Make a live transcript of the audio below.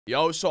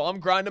Yo, so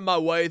I'm grinding my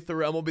way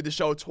through MLB The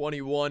Show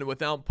 21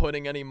 without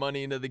putting any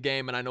money into the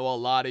game, and I know a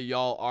lot of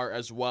y'all are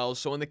as well.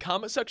 So in the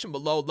comment section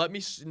below, let me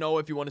know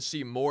if you want to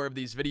see more of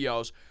these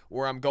videos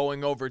where I'm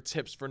going over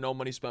tips for no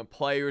money spent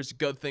players,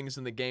 good things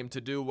in the game to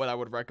do, what I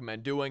would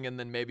recommend doing, and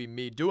then maybe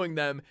me doing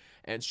them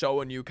and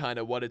showing you kind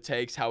of what it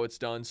takes, how it's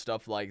done,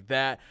 stuff like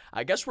that.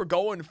 I guess we're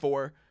going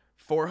for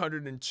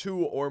 402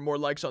 or more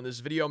likes on this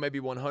video,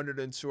 maybe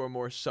 102 or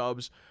more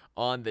subs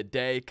on the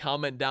day.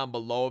 Comment down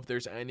below if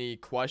there's any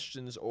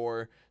questions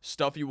or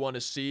stuff you want to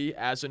see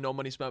as a no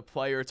money spent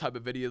player type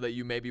of video that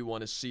you maybe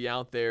want to see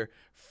out there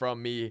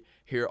from me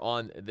here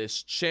on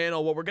this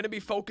channel. What we're going to be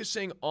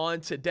focusing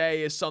on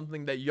today is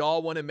something that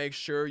y'all want to make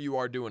sure you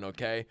are doing,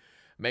 okay?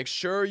 Make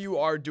sure you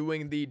are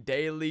doing the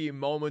daily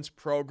moments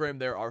program.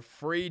 There are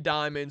free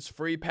diamonds,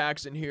 free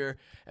packs in here.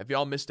 If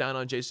y'all missed out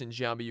on Jason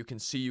Giambi, you can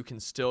see you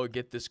can still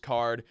get this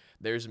card.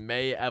 There's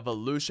May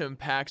Evolution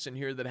packs in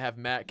here that have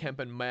Matt Kemp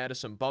and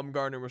Madison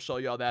Bumgarner. We'll show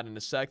y'all that in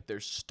a sec.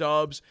 There's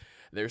stubs.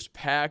 There's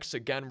packs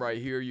again right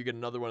here. You get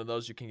another one of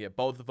those. You can get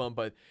both of them,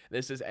 but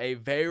this is a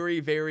very,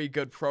 very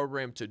good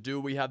program to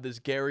do. We have this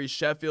Gary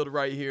Sheffield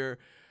right here.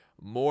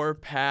 More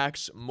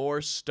packs,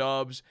 more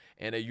stubs,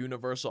 and a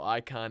universal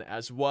icon,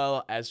 as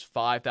well as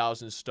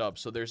 5,000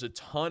 stubs. So there's a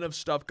ton of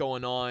stuff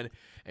going on,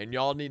 and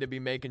y'all need to be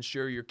making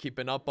sure you're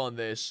keeping up on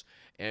this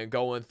and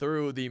going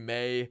through the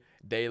May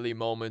Daily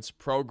Moments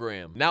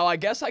program. Now, I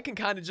guess I can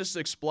kind of just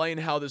explain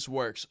how this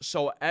works.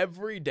 So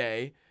every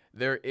day,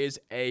 there is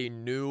a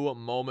new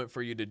moment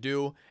for you to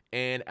do,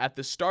 and at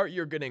the start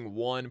you're getting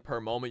one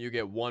per moment. You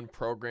get one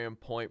program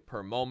point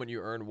per moment.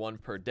 You earn one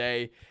per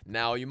day.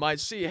 Now you might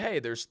see, hey,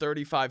 there's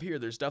 35 here.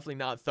 There's definitely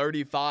not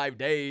 35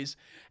 days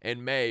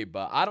in May,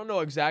 but I don't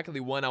know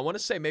exactly when. I want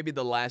to say maybe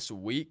the last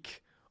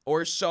week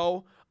or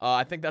so.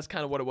 I think that's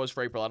kind of what it was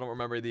for April. I don't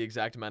remember the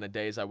exact amount of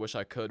days. I wish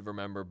I could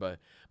remember, but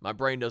my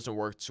brain doesn't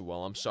work too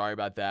well. I'm sorry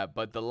about that.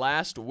 But the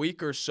last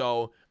week or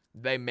so,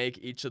 they make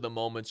each of the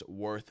moments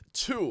worth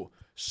 2.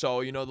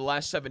 So, you know, the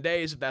last 7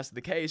 days, if that's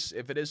the case,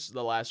 if it is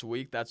the last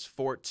week, that's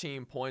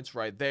 14 points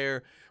right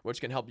there,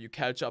 which can help you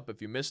catch up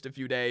if you missed a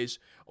few days,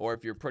 or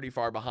if you're pretty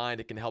far behind,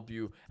 it can help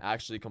you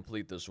actually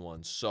complete this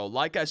one. So,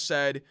 like I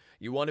said,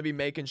 you want to be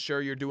making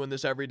sure you're doing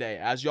this every day.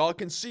 As y'all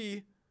can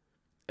see,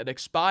 it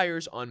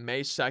expires on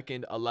May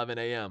 2nd, 11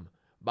 a.m.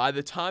 By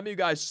the time you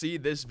guys see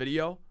this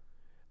video,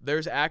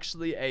 there's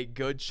actually a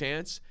good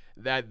chance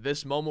that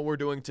this moment we're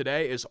doing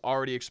today is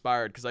already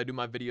expired because I do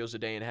my videos a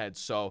day ahead.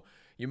 So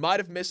you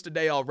might have missed a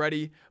day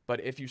already, but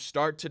if you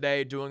start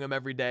today doing them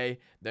every day,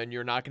 then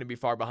you're not going to be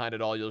far behind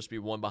at all. You'll just be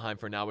one behind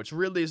for now, which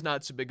really is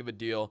not so big of a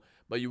deal.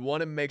 But you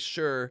want to make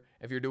sure,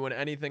 if you're doing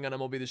anything on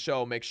MLB The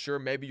Show, make sure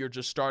maybe you're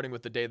just starting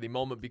with the daily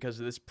moment, because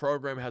this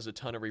program has a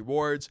ton of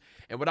rewards.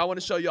 And what I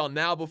want to show y'all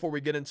now before we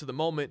get into the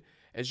moment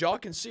is y'all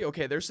can see,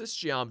 okay, there's this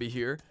Giambi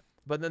here.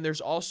 But then there's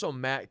also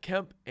Matt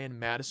Kemp and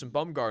Madison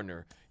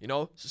Bumgarner. You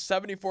know,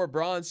 74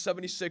 bronze,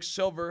 76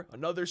 silver,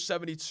 another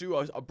 72,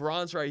 a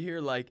bronze right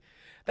here. Like,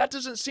 that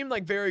doesn't seem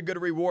like very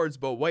good rewards,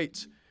 but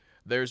wait,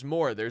 there's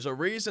more. There's a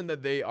reason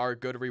that they are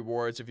good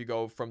rewards. If you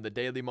go from the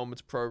Daily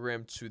Moments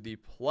program to the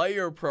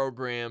player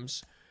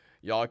programs,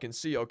 y'all can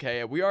see,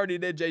 okay, we already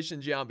did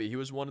Jason Giambi. He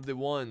was one of the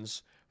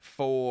ones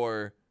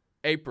for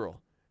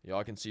April.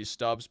 Y'all can see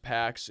stubs,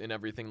 packs, and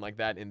everything like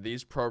that in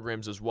these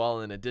programs as well,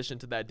 in addition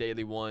to that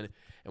daily one.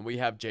 And we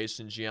have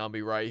Jason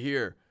Giambi right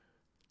here,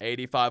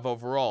 85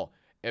 overall.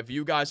 If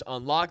you guys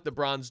unlock the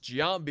bronze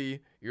Giambi,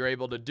 you're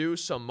able to do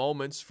some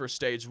moments for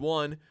stage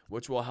 1,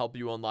 which will help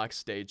you unlock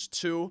stage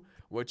 2,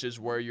 which is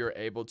where you're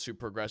able to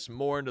progress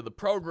more into the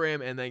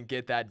program and then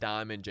get that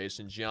diamond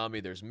Jason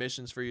Giambi. There's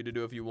missions for you to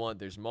do if you want.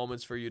 There's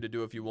moments for you to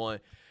do if you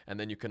want. And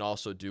then you can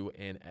also do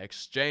an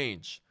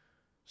exchange.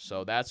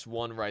 So that's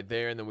one right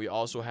there. And then we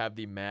also have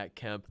the Matt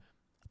Kemp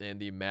and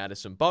the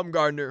Madison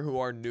Bumgarner, who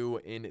are new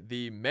in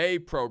the May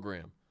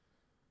program.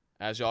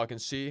 As y'all can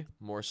see,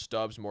 more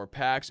stubs, more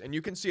packs. And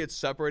you can see it's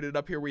separated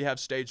up here. We have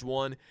stage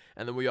 1,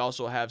 and then we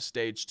also have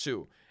stage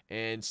 2.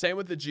 And same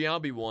with the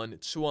Giambi one.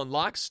 To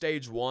unlock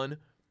stage 1,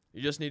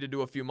 you just need to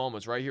do a few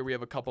moments. Right here we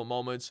have a couple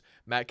moments.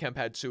 Matt Kemp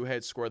had 2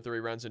 hits, scored 3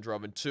 runs, and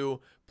drove in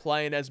 2.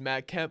 Playing as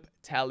Matt Kemp,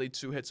 tallied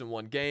 2 hits in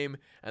 1 game.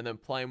 And then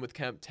playing with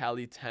Kemp,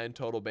 tallied 10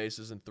 total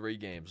bases in 3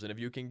 games. And if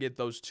you can get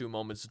those 2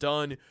 moments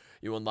done,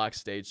 you unlock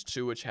stage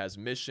 2, which has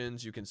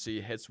missions. You can see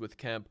hits with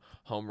Kemp,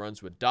 home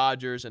runs with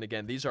Dodgers. And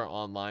again, these are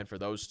online for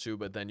those 2.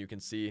 But then you can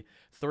see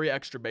 3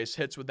 extra base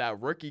hits with that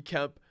rookie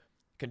Kemp.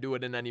 Can do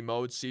it in any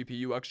mode.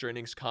 CPU, extra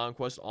innings,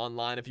 conquest,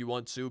 online if you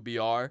want to,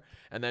 BR,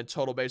 and then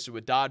total bases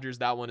with Dodgers.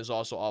 That one is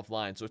also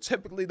offline. So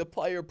typically the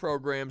player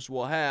programs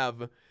will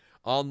have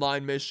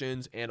online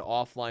missions and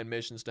offline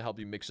missions to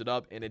help you mix it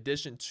up, in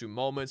addition to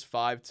moments,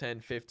 5, 10,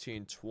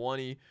 15,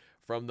 20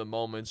 from the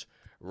moments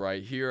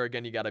right here.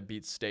 Again, you got to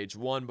beat stage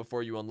 1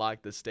 before you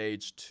unlock the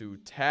stage 2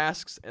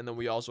 tasks. And then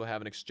we also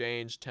have an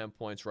exchange, 10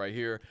 points right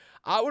here.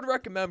 I would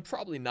recommend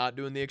probably not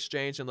doing the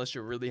exchange unless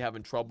you're really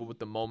having trouble with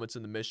the moments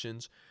and the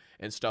missions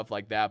and stuff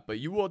like that, but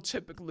you will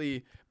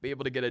typically be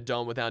able to get it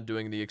done without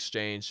doing the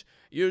exchange,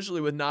 usually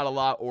with not a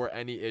lot or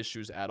any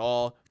issues at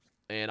all.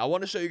 And I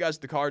want to show you guys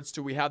the cards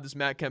too. We have this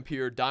Matt Kemp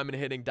here, diamond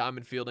hitting,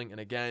 diamond fielding. And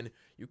again,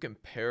 you can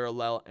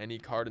parallel any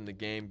card in the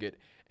game, get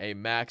a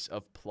max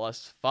of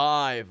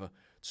 +5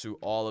 to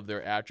all of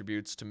their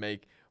attributes to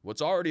make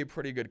what's already a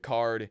pretty good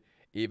card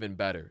even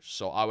better.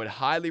 So I would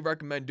highly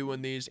recommend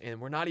doing these.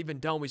 And we're not even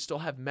done. We still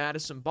have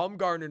Madison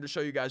Bumgarner to show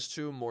you guys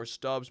too. More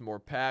stubs, more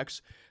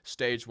packs.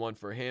 Stage 1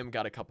 for him.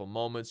 Got a couple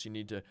moments. You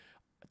need to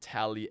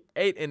tally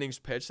 8 innings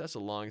pitched. That's a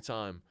long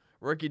time.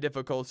 Rookie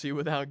difficulty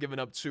without giving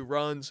up 2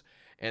 runs.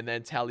 And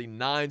then tally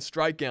 9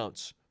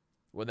 strikeouts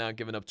without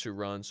giving up 2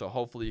 runs. So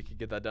hopefully you can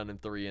get that done in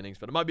 3 innings.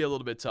 But it might be a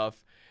little bit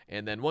tough.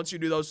 And then once you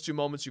do those 2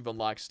 moments, you've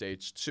unlocked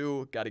stage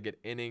 2. Got to get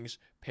innings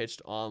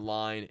pitched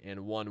online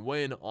and 1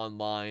 win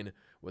online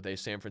with a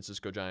San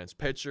Francisco Giants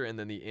pitcher. And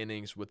then the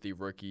innings with the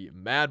rookie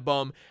Mad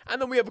Bum. And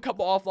then we have a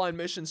couple offline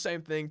missions.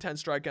 Same thing. 10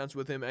 strikeouts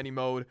with him, any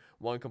mode.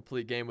 1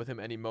 complete game with him,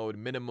 any mode.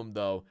 Minimum,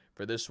 though,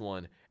 for this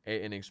one,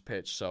 8 innings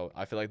pitched. So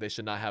I feel like they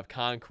should not have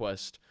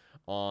Conquest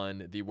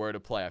on the where to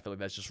play. I feel like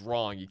that's just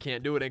wrong. You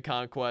can't do it in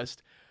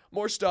Conquest.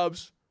 More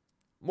stubs,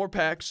 more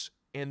packs,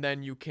 and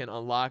then you can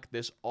unlock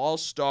this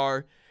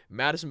all-star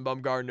Madison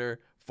Bumgarner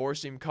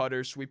 4-seam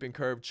cutter, sweeping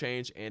curve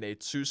change, and a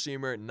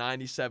 2-seamer,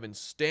 97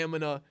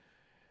 stamina.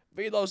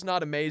 Velo's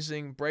not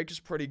amazing. Break is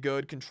pretty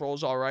good.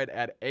 Control's all right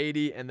at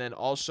 80. And then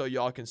also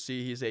y'all can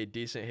see he's a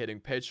decent hitting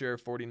pitcher.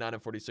 49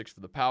 and 46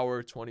 for the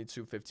power,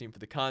 22-15 for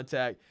the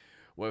contact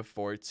with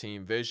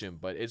 14 vision.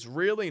 But it's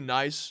really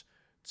nice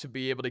to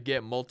be able to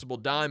get multiple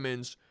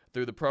diamonds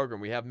through the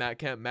program. We have Matt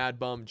Kemp, Mad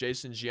Bum,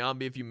 Jason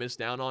Giambi if you missed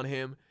down on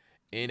him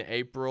in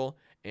April.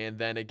 And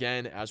then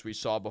again, as we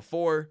saw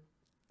before,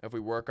 if we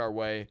work our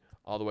way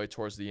all the way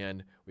towards the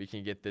end, we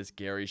can get this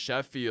Gary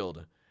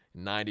Sheffield,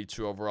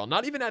 92 overall.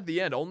 Not even at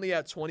the end, only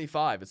at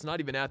 25. It's not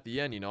even at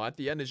the end, you know. At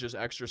the end is just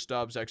extra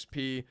stubs,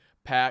 XP,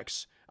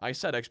 packs. I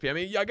said XP. I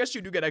mean, I guess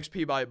you do get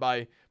XP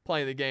by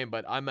playing the game,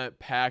 but I meant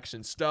packs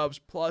and stubs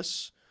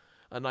plus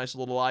a nice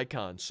little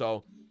icon.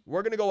 So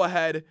we're going to go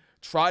ahead,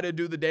 try to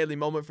do the daily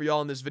moment for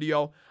y'all in this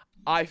video.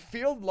 I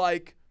feel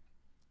like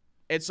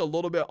it's a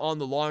little bit on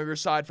the longer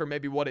side for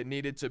maybe what it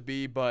needed to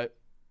be, but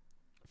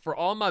for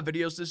all my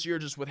videos this year,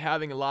 just with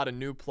having a lot of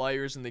new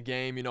players in the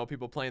game, you know,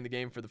 people playing the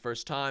game for the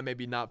first time,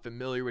 maybe not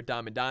familiar with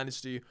Diamond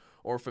Dynasty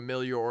or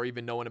familiar or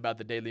even knowing about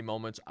the daily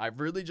moments, I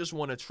really just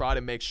want to try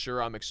to make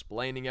sure I'm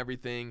explaining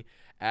everything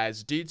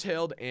as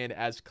detailed and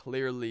as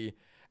clearly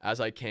as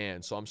I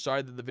can. So I'm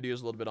sorry that the video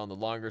is a little bit on the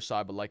longer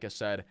side, but like I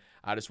said,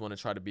 I just want to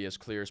try to be as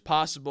clear as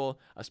possible,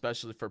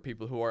 especially for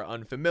people who are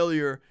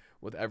unfamiliar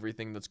with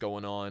everything that's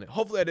going on.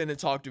 Hopefully I didn't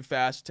talk too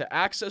fast. To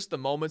access the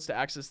moments, to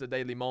access the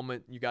daily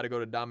moment, you got to go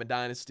to Diamond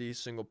Dynasty,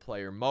 single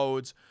player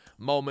modes,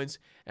 moments,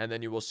 and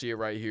then you will see it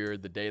right here,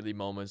 the daily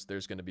moments.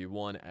 There's going to be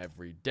one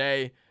every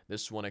day.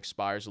 This one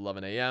expires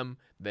 11 a.m.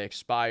 They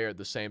expire at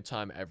the same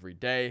time every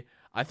day.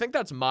 I think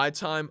that's my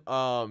time.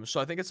 So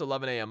I think it's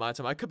 11 a.m. my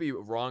time. I could be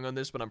wrong on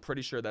this, but I'm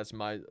pretty sure that's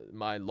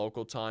my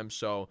local time.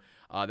 So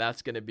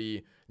that's going to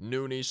be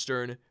noon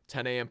Eastern,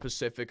 10 a.m.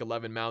 Pacific,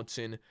 11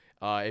 Mountain.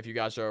 If you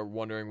guys are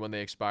wondering when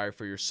they expire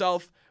for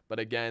yourself. But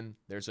again,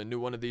 there's a new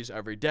one of these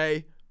every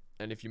day.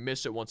 And if you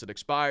miss it once it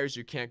expires,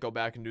 you can't go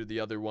back and do the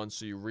other one.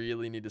 So you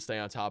really need to stay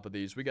on top of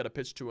these. We got to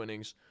pitch 2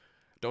 innings.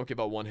 Don't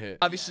give up 1 hit.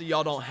 Obviously,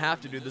 y'all don't have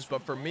to do this,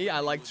 but for me, I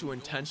like to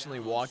intentionally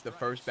walk the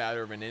first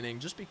batter of an inning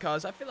just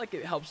because I feel like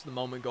it helps the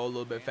moment go a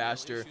little bit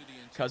faster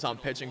because I'm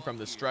pitching from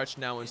the stretch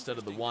now instead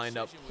of the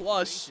windup.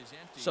 Plus,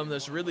 something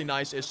that's really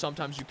nice is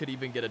sometimes you could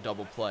even get a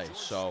double play.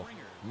 So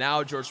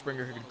now George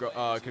Springer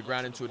could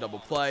ground into a double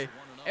play.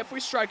 If we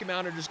strike him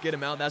out or just get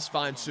him out, that's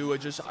fine too.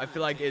 I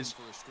feel like it's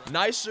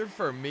nicer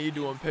for me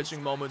doing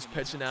pitching moments,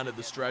 pitching out of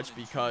the stretch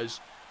because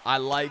I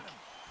like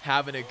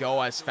having it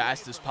go as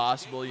fast as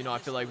possible. You know, I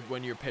feel like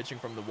when you're pitching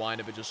from the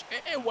windup,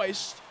 it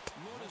wastes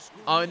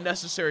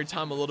unnecessary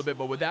time a little bit.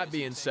 But with that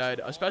being said,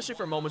 especially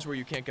for moments where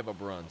you can't give up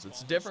runs,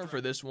 it's different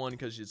for this one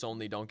because it's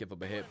only don't give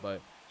up a hit.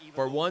 But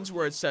for ones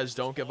where it says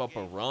don't give up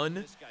a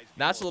run,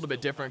 that's a little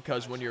bit different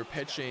because when you're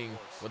pitching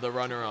with a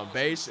runner on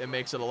base, it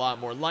makes it a lot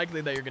more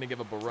likely that you're going to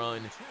give up a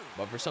run.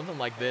 But for something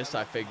like this,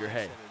 I figure,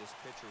 hey,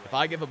 if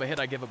I give up a hit,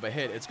 I give up a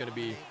hit. It's going to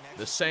be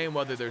the same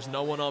whether there's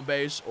no one on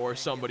base or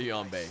somebody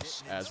on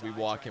base. As we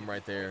walk him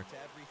right there,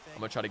 I'm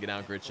going to try to get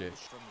out Grichuk.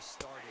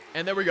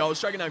 And there we go.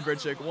 Striking out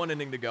Grichuk. 1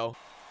 inning to go.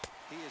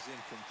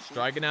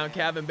 Striking out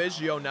Kevin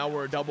Biggio. Now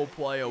we're a double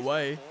play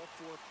away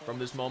from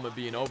this moment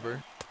being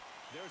over.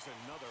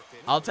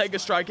 I'll take a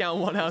strikeout,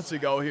 1 out to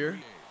go here.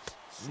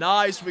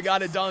 Nice. We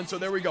got it done. So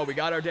there we go. We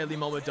got our daily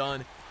moment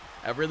done.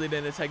 It really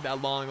didn't take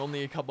that long.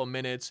 Only a couple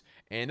minutes.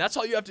 And that's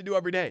all you have to do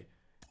every day.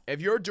 If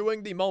you're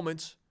doing the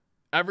moments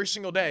every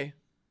single day,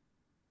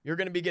 you're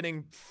going to be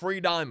getting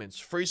free diamonds,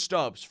 free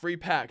stubs, free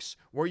packs,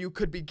 where you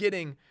could be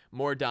getting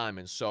more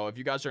diamonds. So if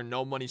you guys are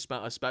no money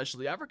spent,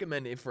 especially, I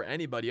recommend it for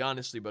anybody,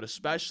 honestly, but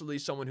especially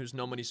someone who's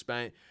no money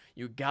spent,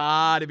 you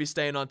got to be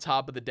staying on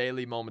top of the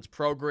Daily Moments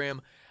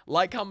program.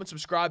 Like, comment,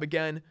 subscribe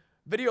again.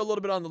 Video a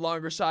little bit on the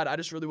longer side. I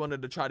just really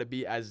wanted to try to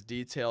be as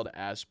detailed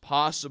as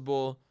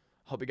possible.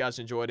 Hope you guys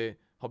enjoyed it.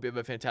 Hope you have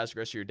a fantastic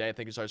rest of your day.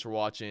 Thank you so much for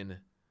watching.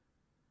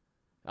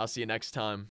 I'll see you next time.